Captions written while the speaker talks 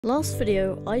Last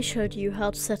video, I showed you how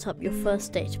to set up your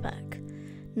first data pack.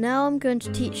 Now I'm going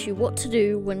to teach you what to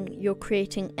do when you're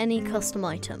creating any custom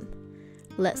item.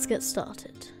 Let's get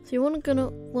started. So you're going to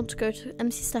want to go to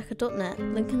mcstacker.net,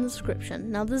 link in the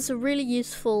description. Now this is a really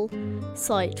useful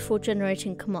site for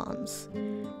generating commands.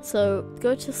 So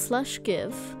go to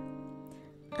 /give,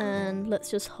 and let's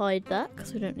just hide that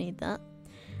because we don't need that.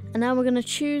 And now we're going to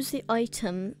choose the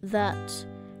item that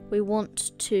we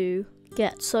want to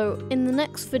get. So in the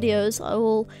next videos I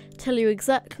will tell you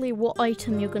exactly what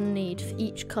item you're going to need for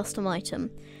each custom item,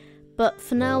 but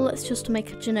for now let's just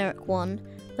make a generic one.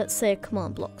 Let's say a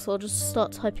command block. So I'll just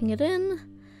start typing it in,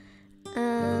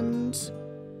 and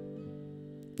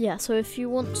yeah, so if you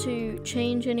want to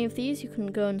change any of these you can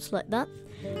go and select that.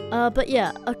 But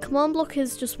yeah, a command block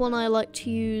is just one I like to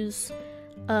use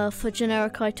for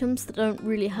generic items that don't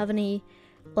really have any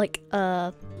like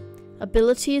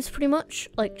abilities, pretty much,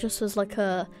 like just as like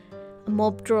a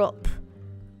mob drop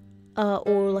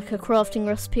or like a crafting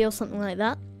recipe or something like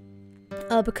that,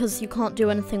 because you can't do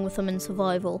anything with them in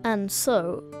survival. And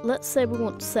so let's say we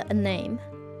want to set a name,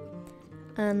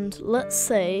 and let's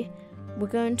say we're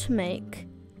going to make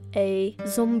a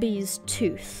zombie's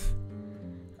tooth.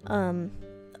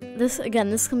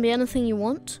 This can be anything you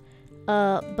want,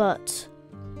 but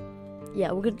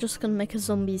yeah, we're just gonna make a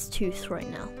zombie's tooth right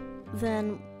now.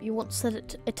 Then you want to set it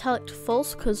to italic to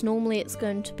false, because normally it's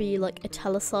going to be like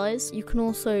italicized. You can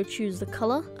also choose the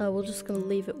color. We're just going to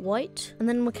leave it white. And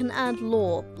then we can add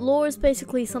lore. Lore is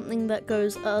basically something that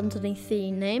goes underneath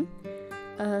the name.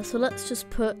 So let's just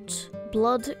put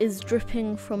blood is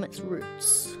dripping from its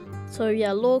roots. So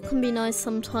yeah, lore can be nice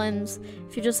sometimes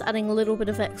if you're just adding a little bit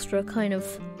of extra kind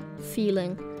of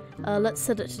feeling. Let's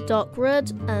set it to dark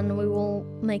red, and we will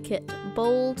make it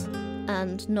bold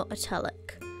and not italic.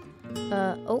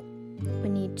 Oh, we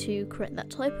need to correct that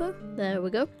typo. There we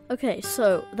go. Okay,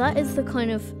 so that is the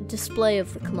kind of display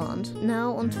of the command.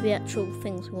 Now onto the actual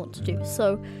things we want to do.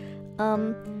 So,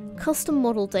 custom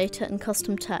model data and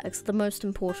custom tags are the most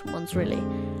important ones, really.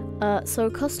 So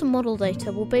custom model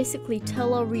data will basically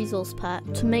tell our resource pack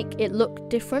to make it look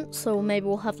different. So maybe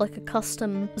we'll have like a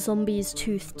custom zombie's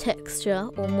tooth texture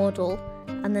or model,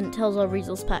 and then it tells our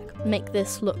resource pack, make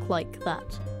this look like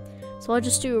that. So I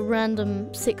just do a random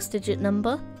 6-digit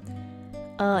number.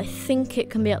 I think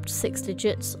it can be up to 6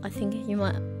 digits. I think you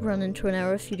might run into an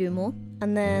error if you do more.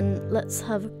 And then let's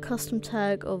have a custom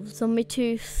tag of zombie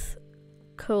tooth :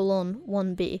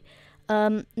 1B.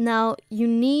 Now you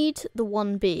need the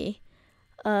 1B.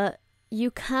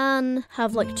 You can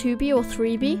have like 2B or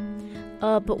 3B,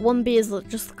 but 1B is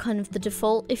just kind of the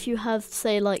default. If you have,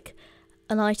 say, like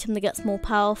an item that gets more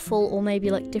powerful, or maybe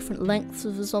like different lengths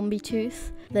of a zombie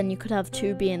tooth, then you could have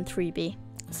 2B and 3B.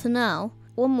 So now,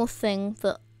 one more thing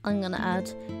that I'm going to add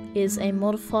is a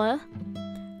modifier.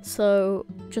 So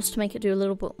just to make it do a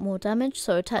little bit more damage,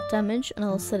 so attack damage, and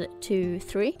I'll set it to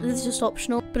 3. This is just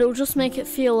optional, but it will just make it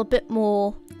feel a bit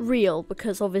more real,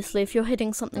 because obviously if you're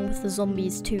hitting something with the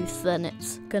zombie's tooth, then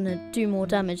it's going to do more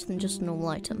damage than just a normal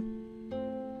item.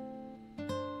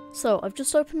 So I've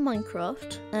just opened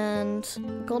Minecraft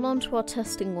and gone on to our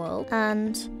testing world,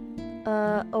 and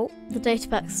oh, the data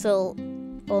pack's still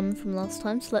on from last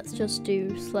time, so let's just do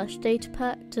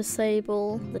 /datapack,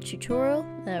 disable the tutorial.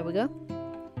 There we go.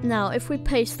 Now if we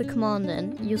paste the command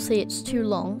in, you'll see it's too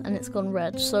long and it's gone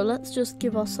red, so let's just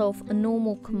give ourselves a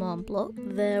normal command block.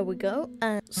 There we go.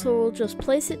 And so we'll just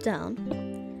place it down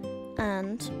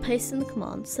and paste in the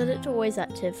command, set it to always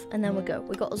active, and then we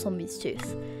got a zombie's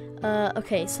tooth.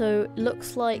 Okay, so it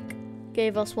looks like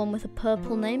gave us one with a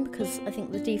purple name, because I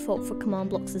think the default for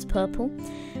command blocks is purple.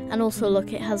 And also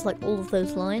look, it has like all of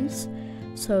those lines.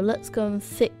 So let's go and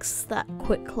fix that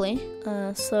quickly.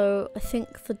 So I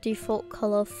think the default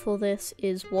color for this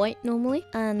is white normally.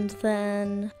 And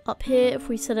then up here, if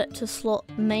we set it to slot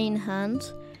main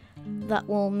hand, that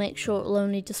will make sure it will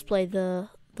only display the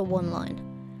one line.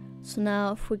 So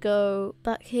now if we go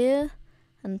back here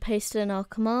and paste in our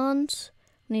command,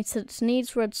 we need to set it to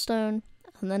needs redstone,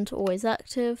 and then to always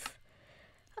active,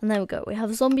 and there we go. We have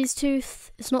a zombie's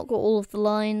tooth. It's not got all of the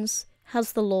lines,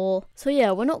 has the lore. So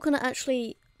yeah, we're not going to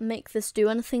actually make this do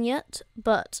anything yet,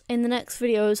 but in the next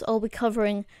videos I'll be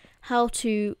covering how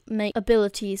to make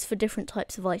abilities for different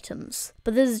types of items.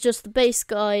 But this is just the base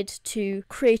guide to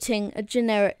creating a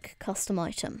generic custom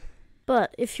item.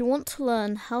 But if you want to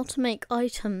learn how to make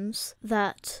items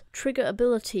that trigger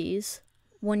abilities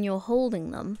when you're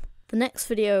holding them, the next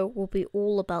video will be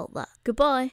all about that. Goodbye!